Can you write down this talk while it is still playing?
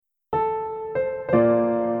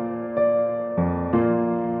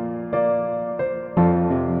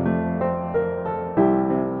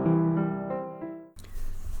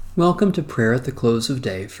Welcome to Prayer at the Close of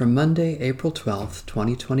Day for Monday, April 12th,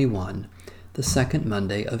 2021, the second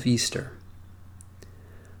Monday of Easter.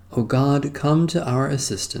 O God, come to our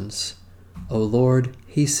assistance. O Lord,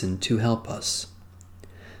 hasten to help us.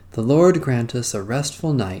 The Lord grant us a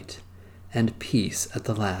restful night and peace at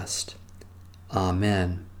the last.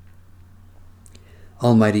 Amen.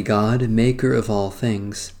 Almighty God, Maker of all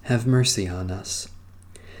things, have mercy on us.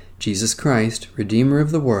 Jesus Christ, Redeemer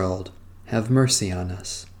of the world, have mercy on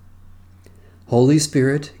us. Holy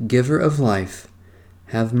Spirit, Giver of life,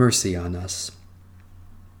 have mercy on us.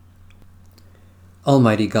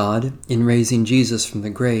 Almighty God, in raising Jesus from the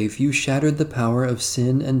grave, you shattered the power of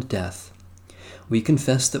sin and death. We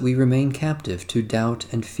confess that we remain captive to doubt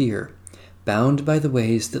and fear, bound by the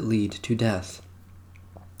ways that lead to death.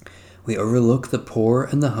 We overlook the poor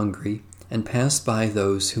and the hungry, and pass by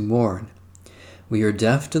those who mourn. We are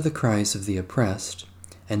deaf to the cries of the oppressed,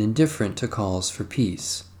 and indifferent to calls for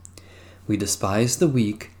peace. We despise the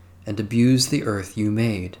weak and abuse the earth you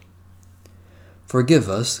made. Forgive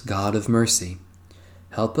us, God of mercy.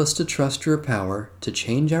 Help us to trust your power to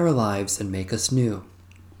change our lives and make us new,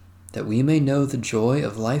 that we may know the joy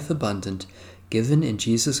of life abundant given in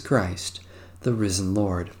Jesus Christ, the risen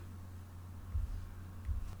Lord.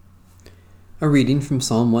 A reading from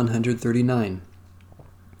Psalm 139.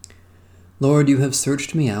 Lord, you have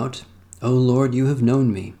searched me out. O Lord, you have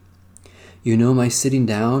known me. You know my sitting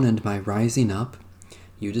down and my rising up.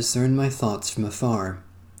 You discern my thoughts from afar.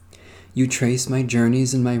 You trace my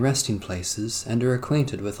journeys and my resting places, and are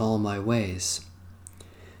acquainted with all my ways.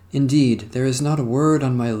 Indeed, there is not a word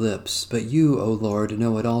on my lips, but you, O Lord,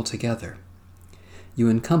 know it altogether. You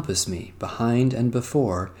encompass me behind and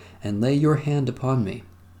before, and lay your hand upon me.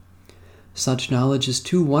 Such knowledge is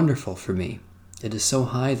too wonderful for me. It is so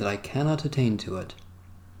high that I cannot attain to it.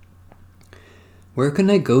 Where can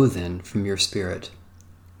I go then from your Spirit?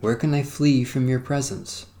 Where can I flee from your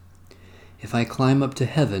presence? If I climb up to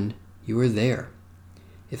heaven, you are there.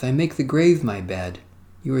 If I make the grave my bed,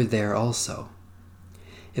 you are there also.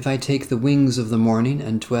 If I take the wings of the morning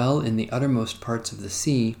and dwell in the uttermost parts of the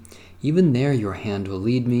sea, even there your hand will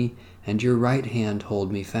lead me, and your right hand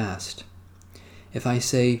hold me fast. If I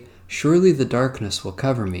say, surely the darkness will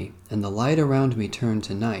cover me, and the light around me turn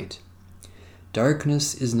to night.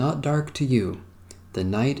 Darkness is not dark to you. The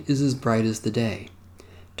night is as bright as the day.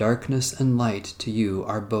 Darkness and light to you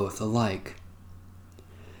are both alike.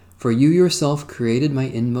 For you yourself created my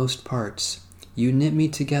inmost parts. You knit me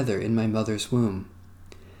together in my mother's womb.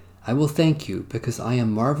 I will thank you because I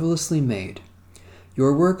am marvelously made.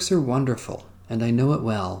 Your works are wonderful, and I know it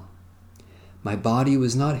well. My body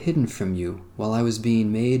was not hidden from you while I was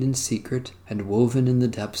being made in secret and woven in the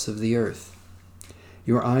depths of the earth.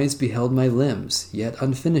 Your eyes beheld my limbs, yet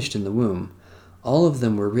unfinished in the womb. All of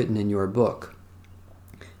them were written in your book.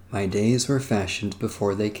 My days were fashioned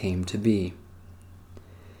before they came to be.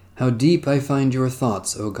 How deep I find your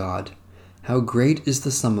thoughts, O God! How great is the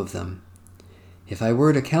sum of them! If I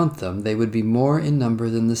were to count them, they would be more in number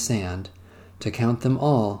than the sand. To count them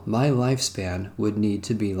all, my lifespan would need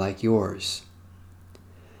to be like yours.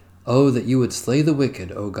 Oh, that you would slay the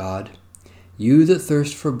wicked, O God! You that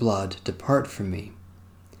thirst for blood, depart from me.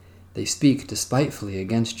 They speak despitefully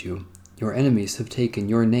against you. Your enemies have taken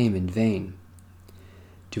your name in vain.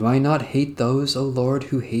 Do I not hate those, O Lord,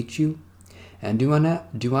 who hate you? And do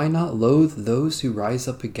I not loathe those who rise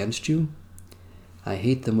up against you? I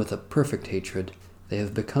hate them with a perfect hatred. They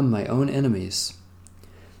have become my own enemies.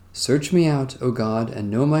 Search me out, O God,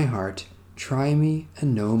 and know my heart. Try me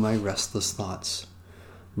and know my restless thoughts.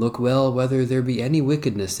 Look well whether there be any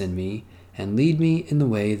wickedness in me, and lead me in the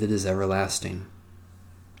way that is everlasting.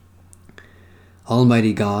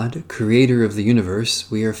 Almighty God, Creator of the universe,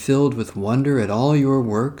 we are filled with wonder at all your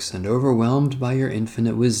works and overwhelmed by your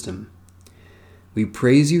infinite wisdom. We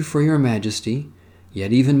praise you for your majesty,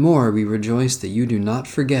 yet even more we rejoice that you do not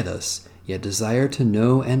forget us, yet desire to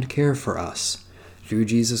know and care for us, through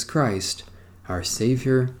Jesus Christ, our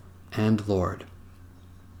Savior and Lord.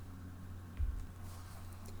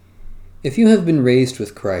 If you have been raised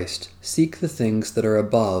with Christ, seek the things that are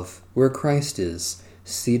above, where Christ is,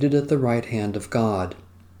 seated at the right hand of God.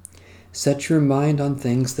 Set your mind on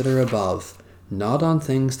things that are above, not on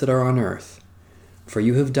things that are on earth. For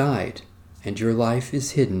you have died, and your life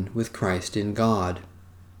is hidden with Christ in God.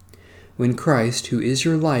 When Christ, who is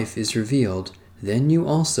your life, is revealed, then you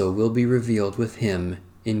also will be revealed with him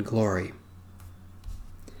in glory.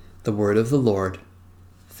 The word of the Lord.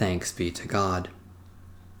 Thanks be to God.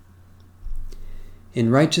 In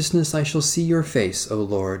righteousness I shall see your face, O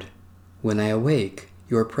Lord. When I awake,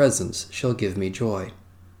 your presence shall give me joy.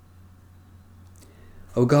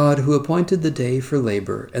 O God, who appointed the day for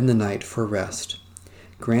labor and the night for rest,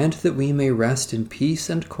 grant that we may rest in peace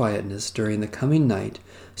and quietness during the coming night,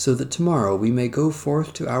 so that tomorrow we may go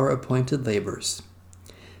forth to our appointed labors.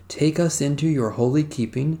 Take us into your holy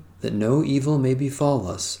keeping, that no evil may befall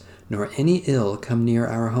us, nor any ill come near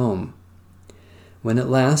our home. When at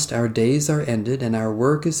last our days are ended and our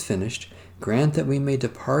work is finished, grant that we may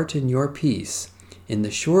depart in your peace, in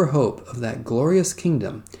the sure hope of that glorious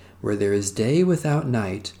kingdom where there is day without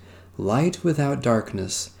night, light without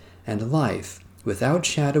darkness, and life without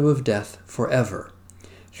shadow of death forever.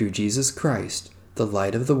 Through Jesus Christ, the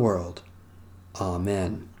light of the world.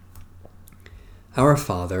 Amen. Our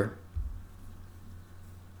Father,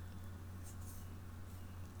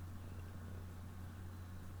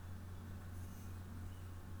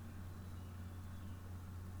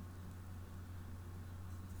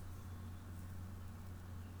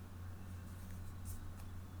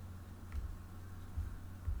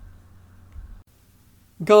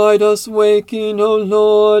 guide us waking, O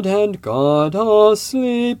Lord, and guard us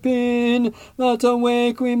sleeping, that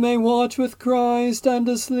awake we may watch with Christ, and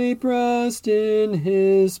asleep rest in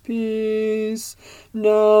his peace.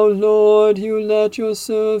 Now, Lord, you let your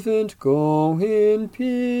servant go in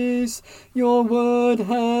peace. Your word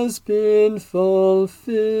has been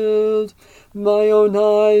fulfilled. My own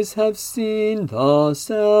eyes have seen the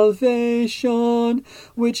salvation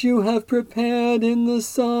which you have prepared in the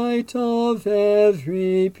sight of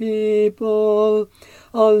every people,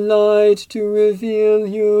 a light to reveal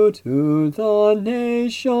you to the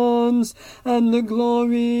nations, and the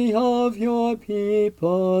glory of your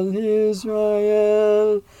people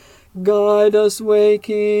Israel. Guide us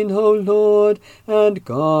waking, O Lord, and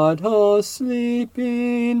guard us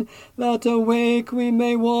sleeping, that awake we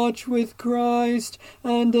may watch with Christ,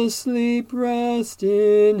 and asleep rest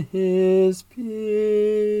in his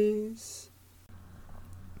peace.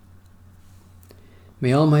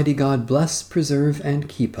 May Almighty God bless, preserve, and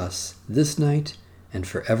keep us this night and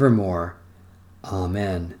forevermore.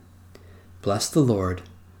 Amen. Bless the Lord.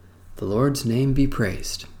 The Lord's name be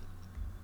praised.